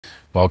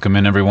Welcome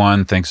in,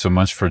 everyone. Thanks so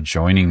much for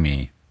joining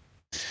me.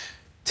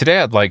 Today,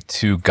 I'd like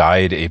to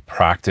guide a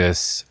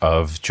practice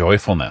of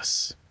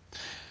joyfulness.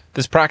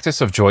 This practice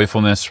of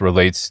joyfulness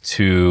relates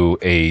to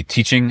a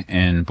teaching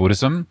in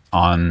Buddhism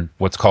on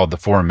what's called the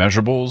four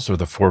immeasurables or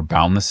the four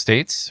boundless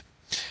states.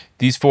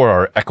 These four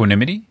are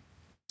equanimity,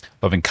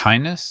 loving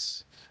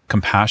kindness,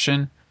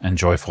 compassion, and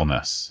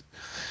joyfulness.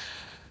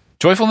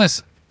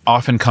 Joyfulness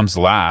often comes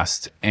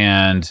last,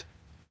 and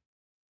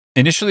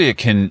initially it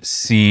can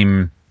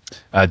seem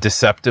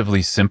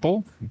deceptively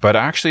simple, but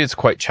actually it's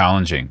quite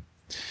challenging.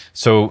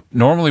 So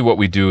normally what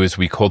we do is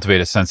we cultivate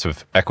a sense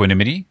of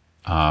equanimity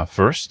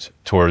first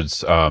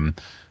towards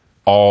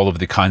all of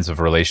the kinds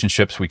of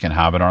relationships we can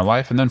have in our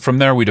life. And then from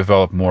there, we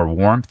develop more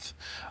warmth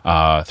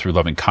through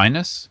loving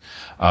kindness,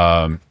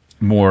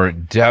 more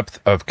depth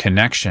of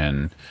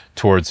connection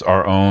towards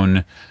our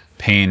own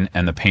pain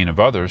and the pain of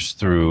others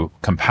through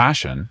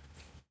compassion.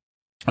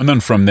 And then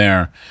from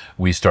there,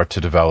 we start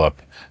to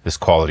develop this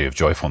quality of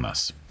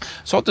joyfulness.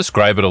 So I'll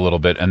describe it a little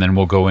bit, and then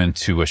we'll go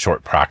into a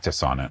short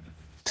practice on it.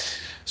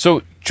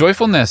 So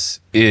joyfulness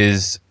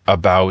is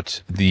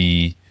about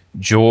the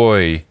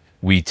joy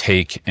we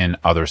take in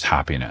others'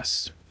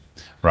 happiness,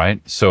 right?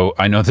 So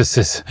I know this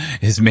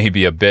is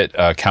maybe a bit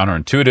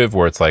counterintuitive,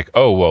 where it's like,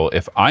 oh, well,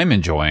 if I'm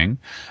enjoying,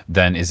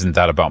 then isn't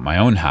that about my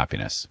own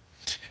happiness?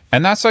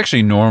 And that's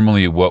actually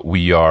normally what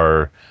we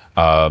are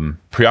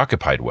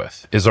preoccupied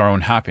with, is our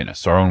own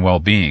happiness, our own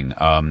well-being,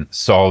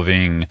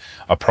 solving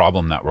a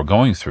problem that we're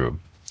going through.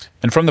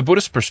 And from the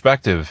Buddhist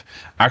perspective,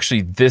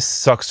 actually, this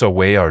sucks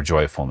away our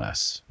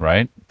joyfulness,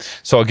 right?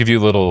 So I'll give you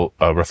a little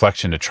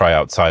reflection to try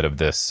outside of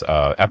this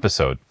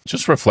episode.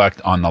 Just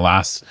reflect on the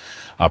last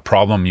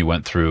problem you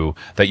went through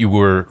that you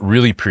were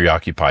really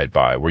preoccupied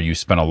by, where you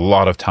spent a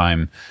lot of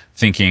time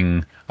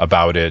thinking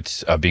about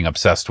it, being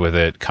obsessed with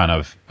it, kind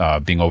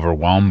of being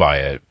overwhelmed by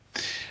it.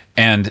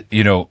 And,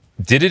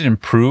 did it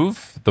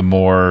improve the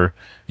more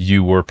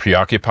you were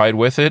preoccupied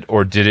with it,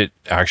 or did it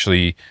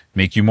actually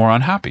make you more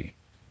unhappy?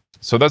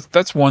 So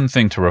that's one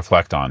thing to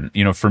reflect on.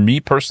 For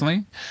me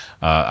personally,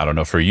 I don't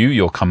know, for you,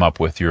 you'll come up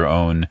with your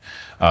own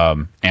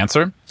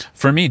answer.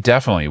 For me,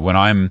 definitely, when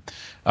I'm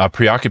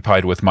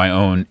preoccupied with my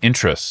own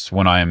interests,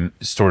 when I'm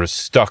sort of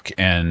stuck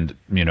and,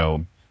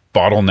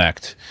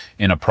 bottlenecked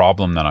in a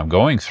problem that I'm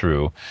going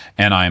through,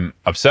 and I'm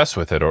obsessed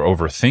with it or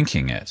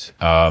overthinking it,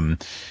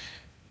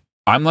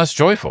 I'm less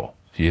joyful.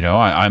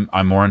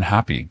 I'm more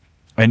unhappy.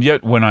 And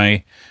yet when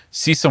I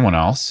see someone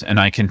else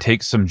and I can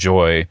take some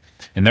joy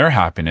in their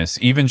happiness,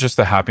 even just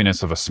the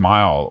happiness of a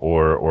smile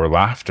or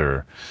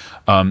laughter,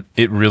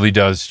 it really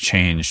does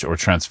change or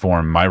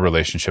transform my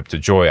relationship to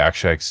joy.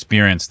 Actually, I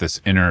experience this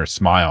inner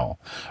smile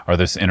or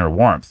this inner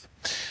warmth.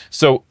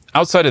 So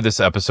outside of this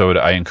episode,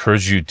 I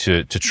encourage you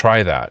to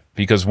try that,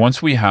 because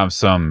once we have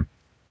some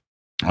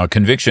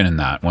conviction in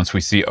that, once we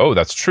see, oh,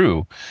 that's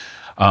true,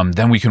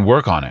 then we can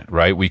work on it,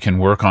 right? We can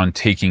work on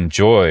taking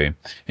joy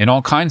in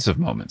all kinds of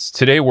moments.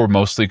 Today, we're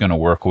mostly going to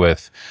work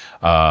with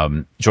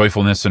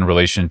joyfulness in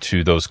relation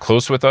to those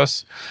close with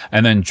us,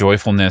 and then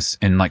joyfulness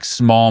in like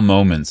small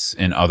moments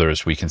in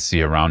others we can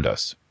see around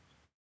us.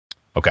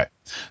 Okay,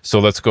 so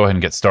let's go ahead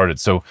and get started.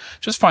 So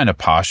just find a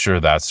posture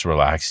that's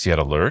relaxed yet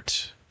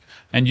alert,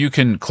 and you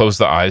can close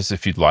the eyes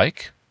if you'd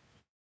like.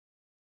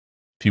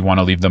 If you want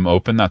to leave them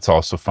open, that's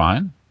also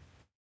fine.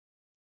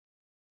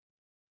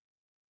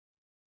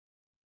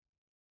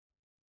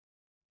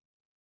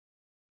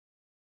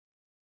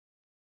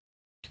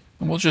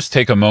 And we'll just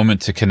take a moment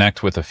to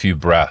connect with a few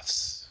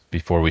breaths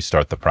before we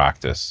start the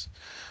practice.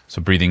 So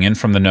breathing in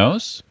from the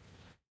nose,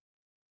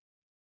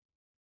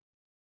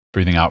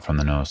 breathing out from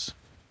the nose.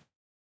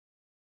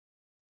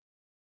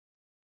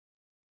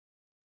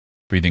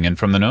 Breathing in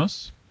from the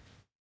nose,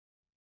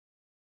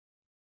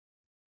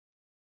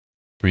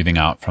 breathing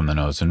out from the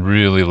nose, and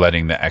really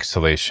letting the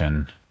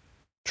exhalation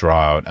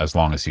draw out as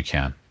long as you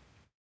can.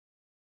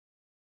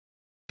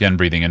 Again,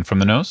 breathing in from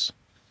the nose,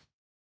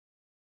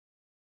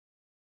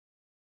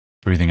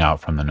 breathing out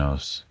from the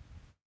nose.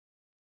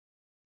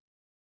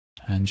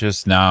 And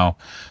just now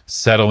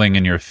settling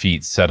in your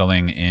feet,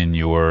 settling in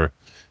your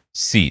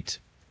seat,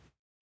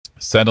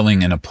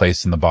 settling in a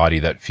place in the body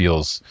that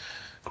feels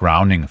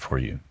grounding for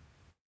you.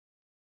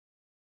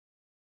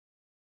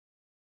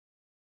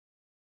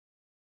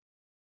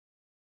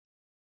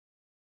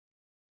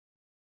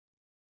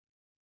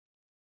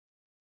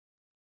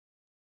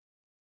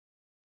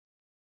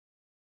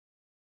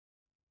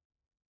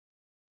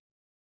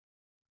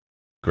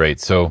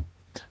 Great. So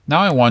now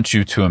I want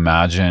you to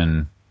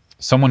imagine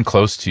someone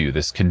close to you.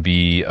 This can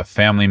be a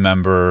family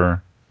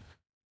member,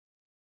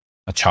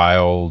 a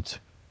child,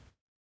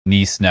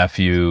 niece,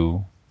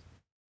 nephew,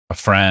 a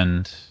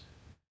friend.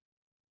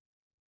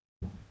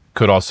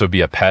 Could also be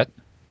a pet,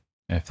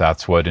 if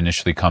that's what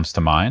initially comes to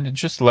mind. And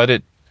just let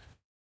it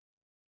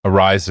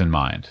arise in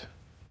mind.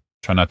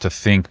 Try not to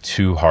think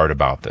too hard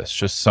about this.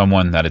 Just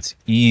someone that it's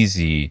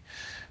easy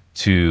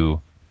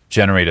to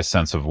generate a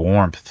sense of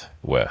warmth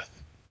with.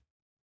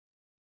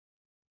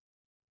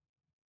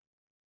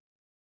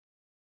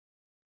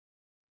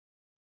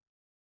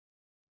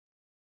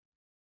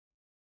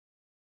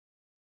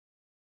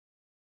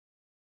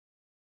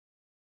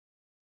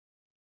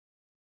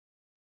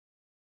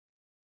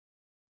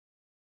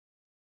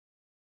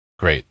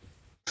 Great.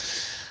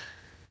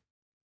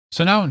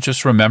 So now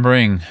just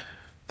remembering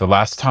the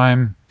last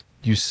time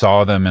you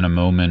saw them in a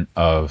moment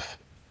of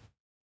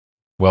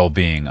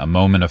well-being, a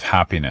moment of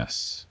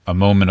happiness, a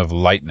moment of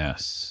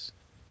lightness,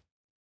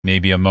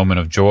 maybe a moment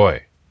of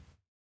joy.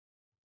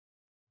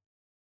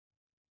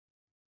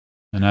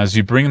 And as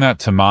you bring that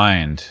to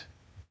mind,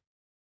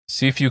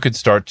 see if you could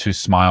start to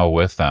smile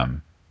with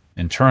them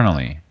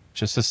internally.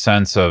 Just a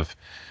sense of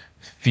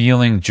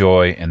feeling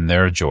joy in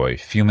their joy,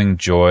 feeling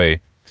joy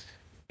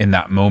in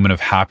that moment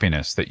of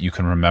happiness that you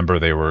can remember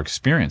they were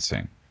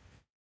experiencing.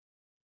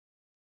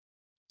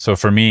 So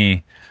for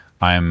me,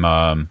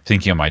 I'm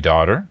thinking of my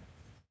daughter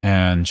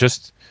and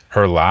just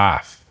her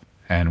laugh.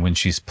 And when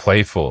she's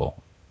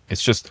playful,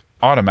 it's just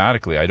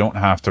automatically, I don't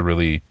have to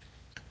really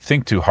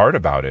think too hard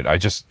about it. I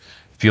just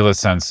feel a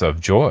sense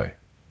of joy.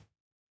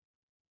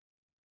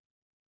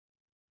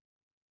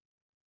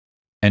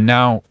 And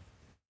now,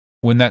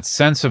 when that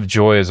sense of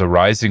joy is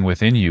arising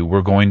within you,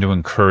 we're going to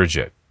encourage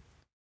it.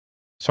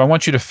 So I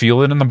want you to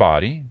feel it in the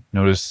body.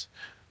 Notice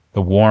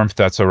the warmth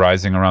that's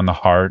arising around the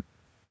heart,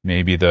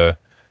 maybe the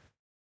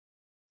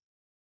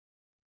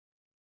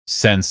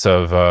sense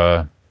of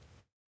the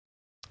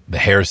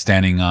hair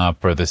standing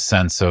up, or the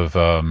sense of,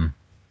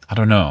 I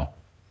don't know,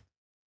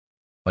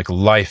 like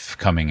life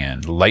coming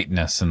in,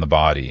 lightness in the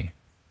body.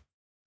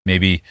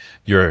 Maybe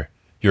your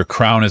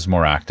crown is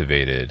more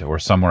activated or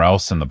somewhere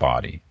else in the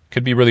body.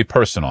 Could be really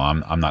personal.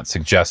 I'm not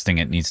suggesting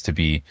it needs to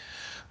be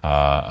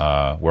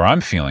where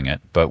I'm feeling it,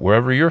 but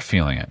wherever you're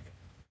feeling it.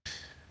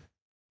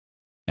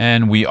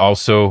 And we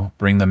also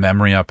bring the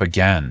memory up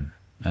again.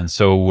 And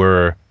so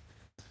we're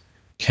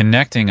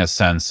connecting a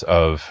sense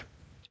of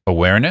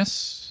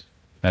awareness,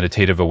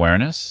 meditative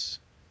awareness,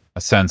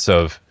 a sense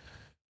of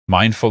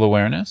mindful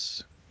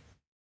awareness,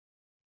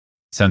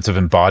 sense of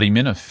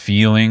embodiment, of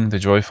feeling the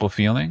joyful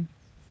feeling,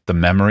 the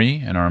memory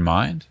in our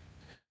mind.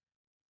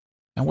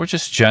 And we're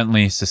just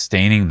gently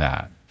sustaining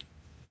that.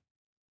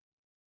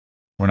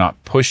 We're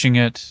not pushing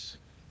it.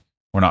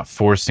 We're not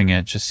forcing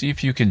it. Just see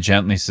if you can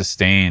gently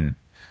sustain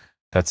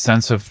that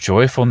sense of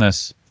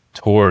joyfulness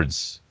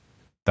towards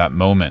that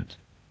moment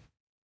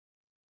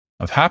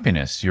of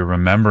happiness you're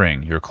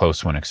remembering your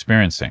close one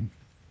experiencing.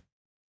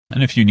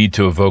 And if you need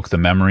to evoke the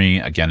memory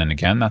again and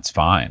again, that's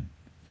fine.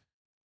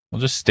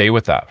 We'll just stay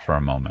with that for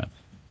a moment.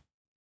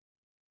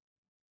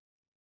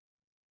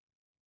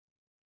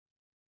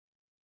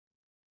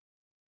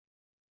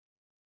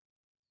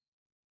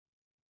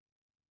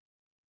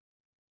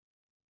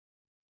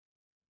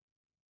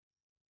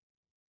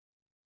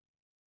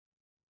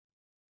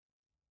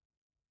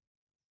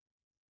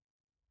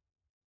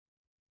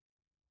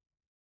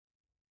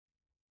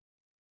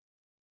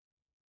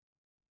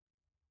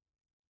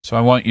 So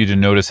I want you to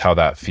notice how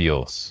that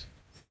feels.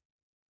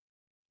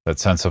 That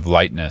sense of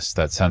lightness,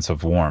 that sense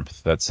of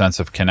warmth, that sense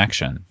of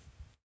connection.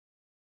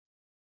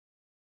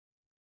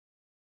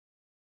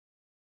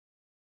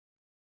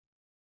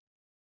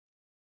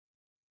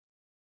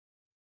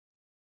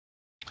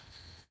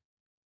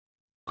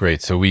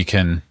 Great. So we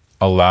can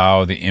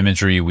allow the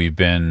imagery we've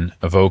been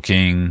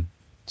evoking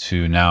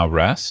to now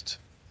rest.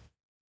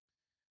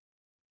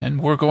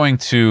 And we're going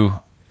to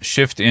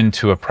shift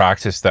into a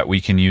practice that we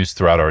can use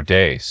throughout our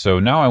day. So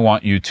now I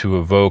want you to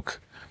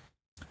evoke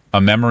a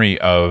memory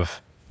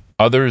of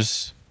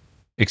others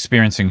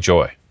experiencing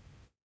joy.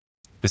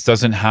 This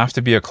doesn't have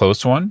to be a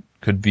close one.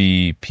 Could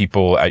be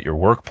people at your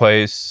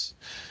workplace,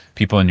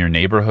 people in your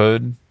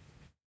neighborhood,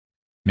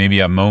 maybe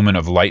a moment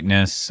of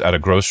lightness at a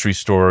grocery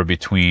store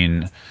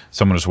between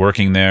someone who's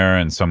working there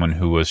and someone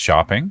who was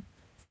shopping.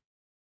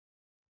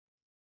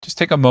 Just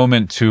take a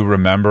moment to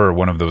remember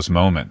one of those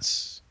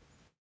moments.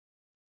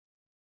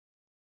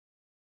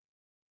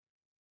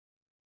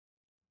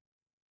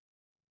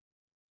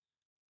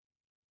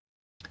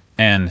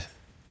 And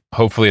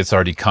hopefully it's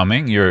already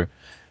coming.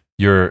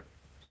 You're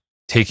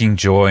taking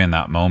joy in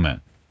that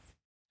moment.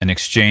 An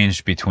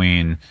exchange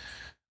between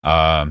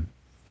a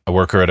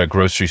worker at a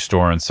grocery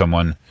store and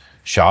someone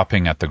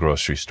shopping at the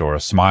grocery store. A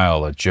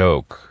smile, a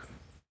joke,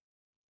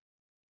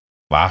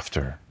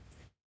 laughter.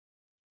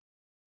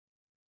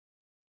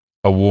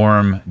 A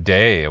warm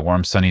day, a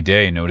warm sunny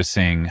day,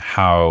 noticing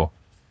how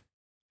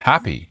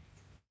happy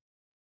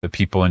the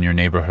people in your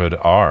neighborhood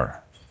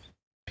are.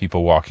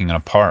 People walking in a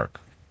park.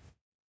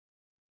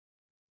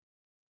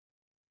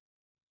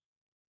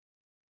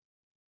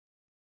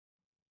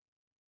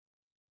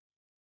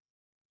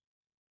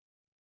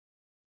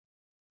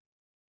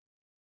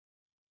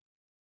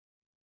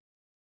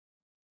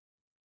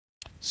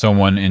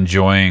 Someone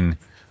enjoying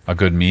a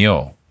good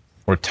meal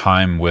or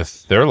time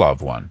with their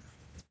loved one.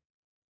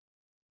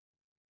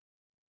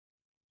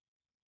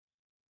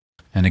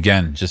 And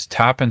again, just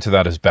tap into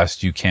that as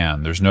best you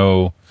can. There's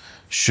no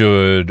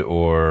should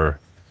or,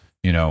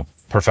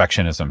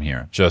 perfectionism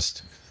here.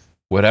 Just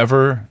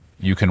whatever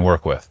you can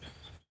work with.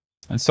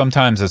 And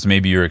sometimes, as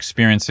maybe you're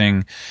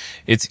experiencing,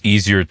 it's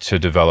easier to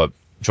develop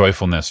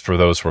joyfulness for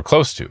those we're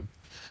close to.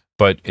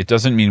 But it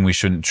doesn't mean we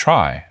shouldn't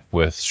try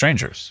with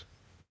strangers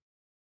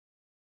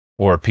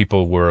or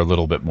people we're a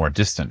little bit more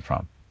distant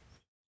from.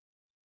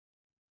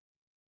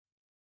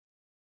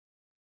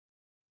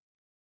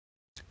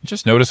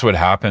 Just notice what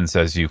happens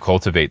as you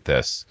cultivate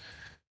this.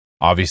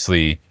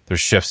 Obviously, there's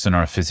shifts in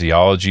our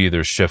physiology,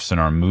 there's shifts in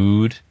our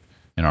mood,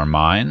 in our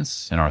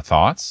minds, in our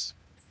thoughts.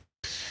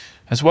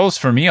 As well as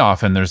for me,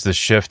 often there's this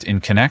shift in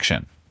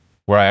connection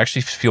where I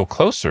actually feel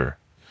closer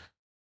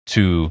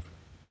to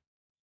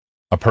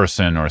a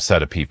person or a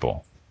set of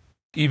people,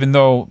 even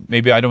though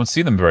maybe I don't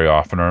see them very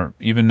often, or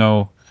even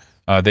though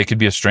they could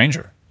be a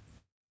stranger.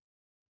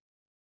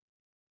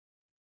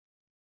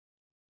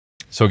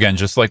 So, again,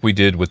 just like we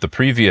did with the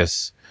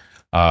previous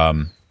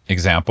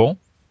example,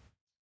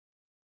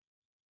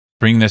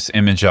 bring this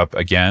image up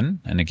again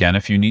and again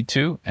if you need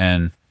to,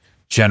 and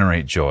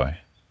generate joy.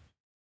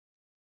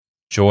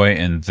 Joy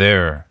in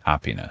their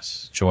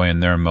happiness, joy in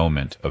their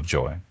moment of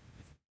joy.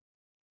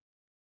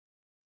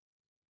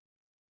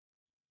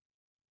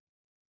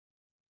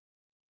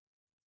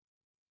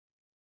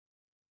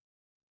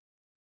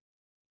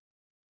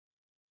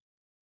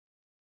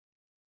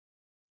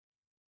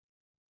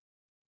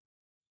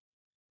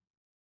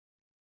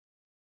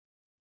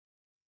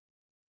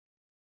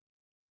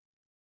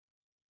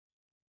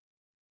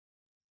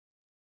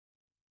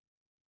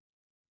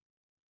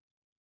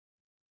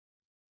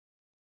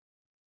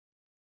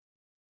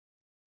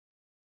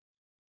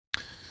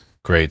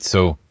 Great.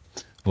 So,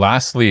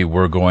 lastly,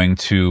 we're going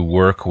to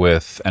work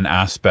with an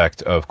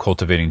aspect of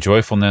cultivating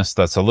joyfulness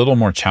that's a little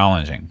more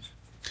challenging.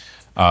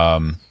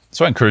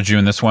 So I encourage you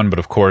in this one, but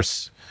of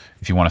course,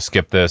 if you want to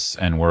skip this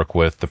and work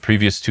with the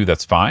previous two,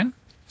 that's fine.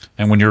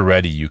 And when you're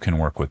ready, you can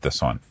work with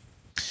this one.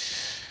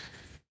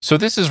 So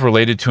this is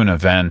related to an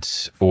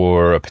event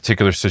or a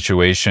particular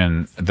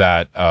situation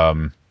that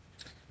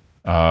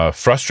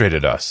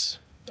frustrated us,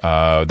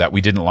 that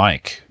we didn't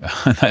like,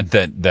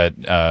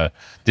 that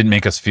didn't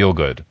make us feel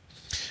good.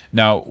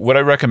 Now, what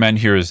I recommend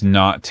here is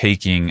not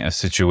taking a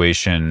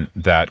situation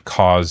that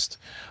caused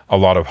a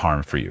lot of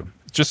harm for you.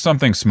 Just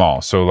something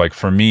small. So, like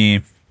for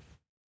me,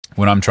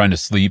 when I'm trying to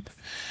sleep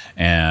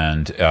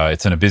and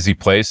it's in a busy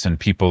place and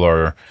people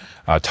are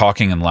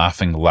talking and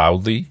laughing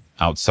loudly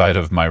outside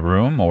of my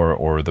room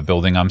or the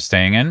building I'm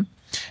staying in,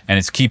 and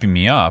it's keeping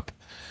me up,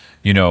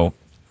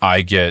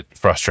 I get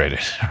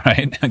frustrated,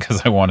 right?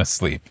 Because I want to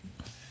sleep.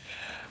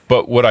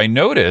 But what I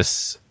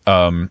notice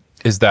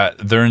is that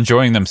they're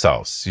enjoying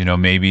themselves.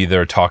 Maybe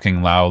they're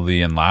talking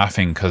loudly and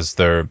laughing because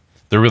they're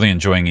really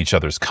enjoying each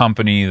other's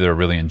company. They're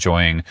really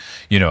enjoying,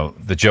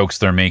 the jokes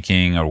they're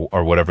making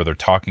or whatever they're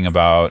talking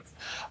about.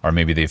 Or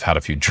maybe they've had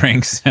a few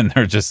drinks and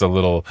they're just a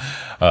little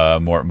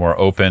more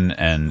open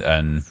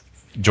and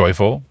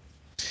joyful.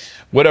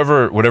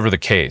 Whatever the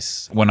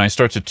case, when I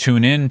start to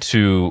tune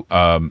into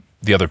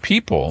the other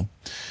people,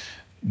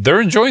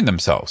 they're enjoying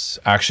themselves.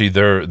 Actually,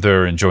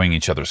 they're enjoying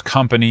each other's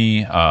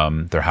company.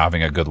 They're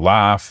having a good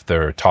laugh.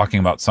 They're talking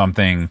about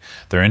something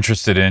they're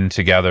interested in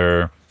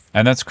together,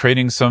 and that's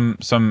creating some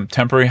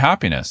temporary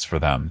happiness for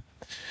them.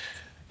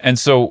 And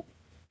so,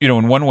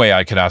 in one way,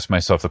 I could ask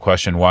myself the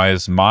question: why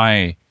is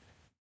my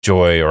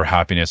joy or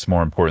happiness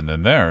more important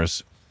than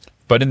theirs?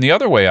 But in the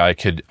other way, I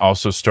could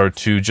also start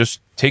to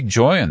just take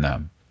joy in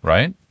them,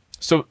 right?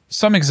 So,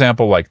 some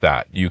example like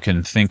that. You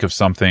can think of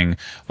something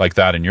like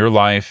that in your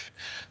life,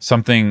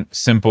 something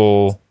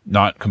simple,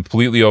 not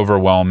completely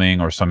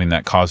overwhelming, or something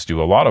that caused you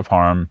a lot of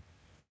harm,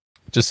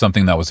 just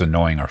something that was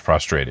annoying or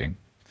frustrating.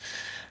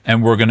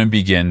 And we're going to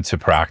begin to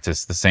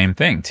practice the same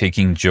thing,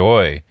 taking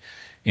joy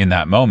in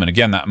that moment.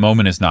 Again, that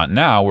moment is not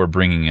now, we're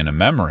bringing in a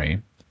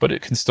memory, but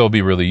it can still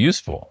be really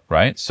useful,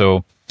 right?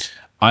 So,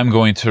 I'm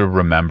going to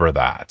remember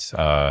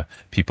that.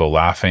 People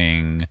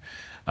laughing,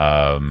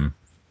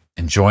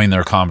 enjoying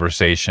their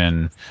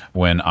conversation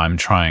when I'm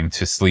trying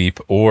to sleep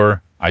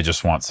or I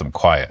just want some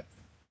quiet.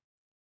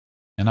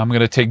 And I'm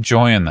going to take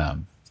joy in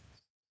them.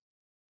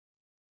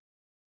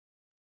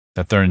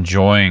 That they're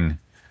enjoying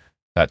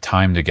that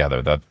time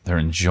together, that they're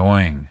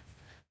enjoying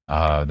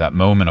that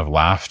moment of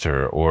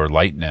laughter or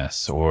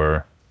lightness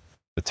or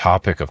the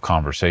topic of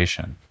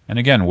conversation. And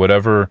again,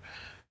 whatever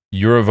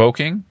you're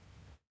evoking,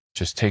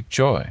 just take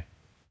joy.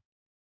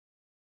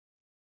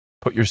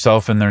 Put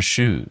yourself in their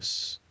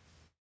shoes.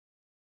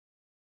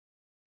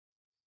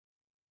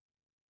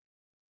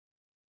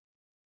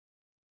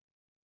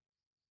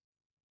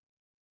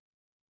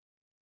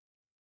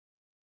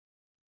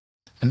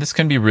 And this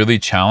can be really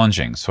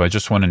challenging, so I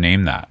just want to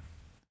name that.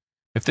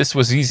 If this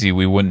was easy,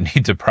 we wouldn't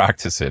need to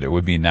practice it. It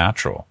would be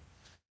natural.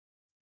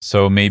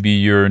 So maybe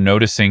you're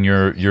noticing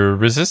your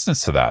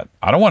resistance to that.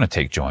 I don't want to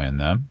take joy in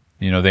them.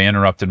 They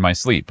interrupted my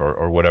sleep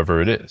or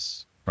whatever it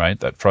is, right?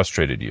 That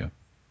frustrated you.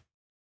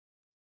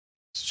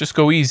 So just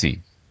go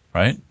easy,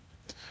 right?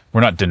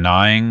 We're not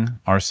denying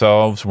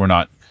ourselves. We're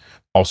not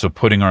also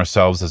putting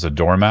ourselves as a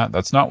doormat.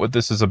 That's not what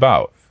this is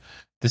about.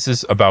 This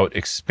is about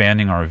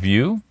expanding our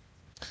view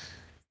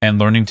and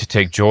learning to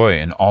take joy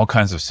in all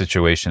kinds of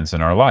situations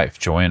in our life,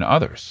 joy in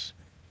others.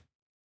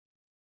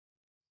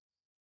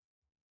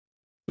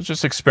 So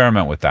just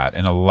experiment with that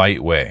in a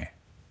light way.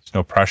 There's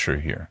no pressure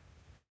here.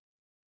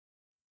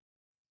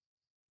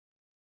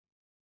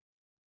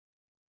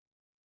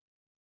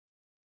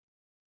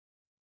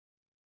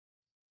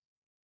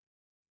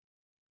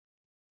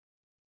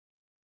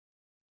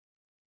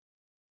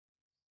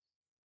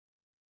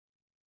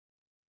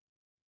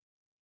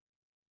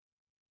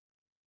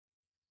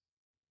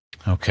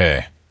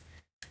 Okay.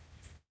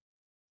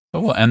 So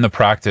we'll end the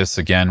practice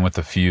again with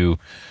a few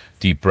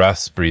deep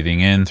breaths, breathing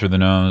in through the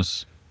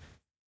nose,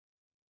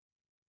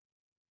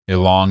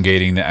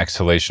 elongating the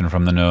exhalation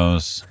from the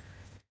nose,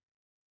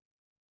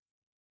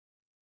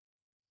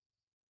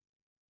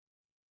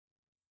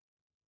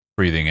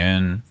 breathing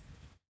in,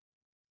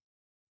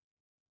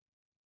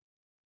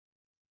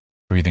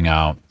 breathing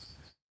out,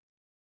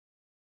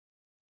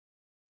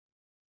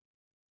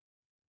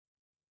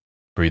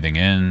 breathing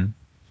in,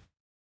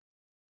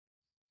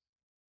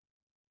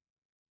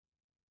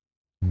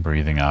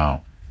 breathing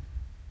out.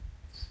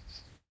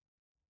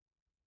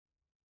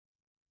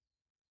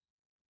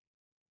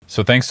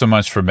 So thanks so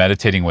much for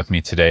meditating with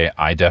me today.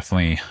 I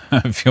definitely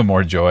feel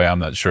more joy. I'm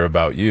not sure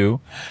about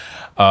you.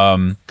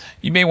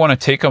 You may want to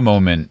take a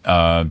moment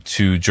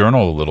to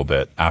journal a little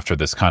bit after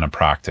this kind of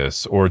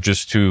practice, or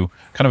just to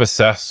kind of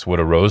assess what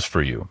arose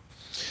for you.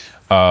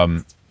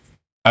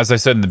 As I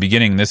said in the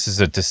beginning, this is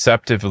a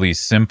deceptively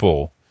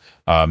simple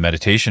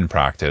meditation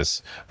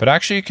practice, but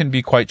actually it can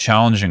be quite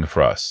challenging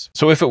for us.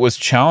 So if it was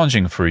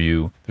challenging for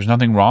you, there's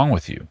nothing wrong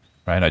with you,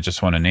 right? I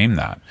just want to name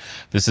that.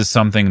 This is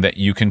something that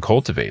you can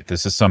cultivate.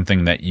 This is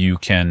something that you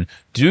can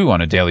do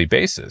on a daily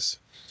basis.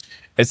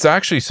 It's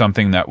actually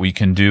something that we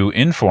can do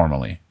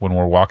informally when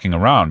we're walking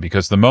around,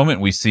 because the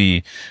moment we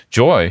see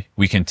joy,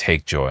 we can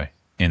take joy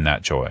in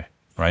that joy,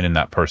 right? In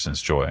that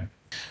person's joy.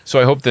 So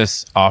I hope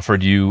this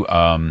offered you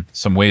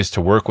some ways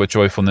to work with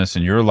joyfulness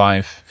in your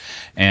life.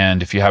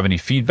 And if you have any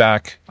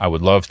feedback, I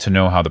would love to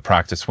know how the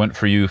practice went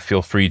for you.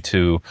 Feel free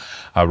to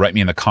write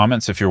me in the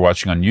comments if you're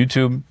watching on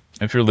YouTube.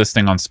 If you're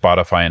listening on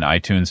Spotify and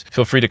iTunes,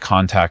 feel free to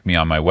contact me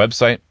on my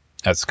website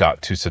at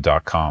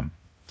scotttusa.com.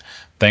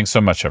 Thanks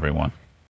so much, everyone.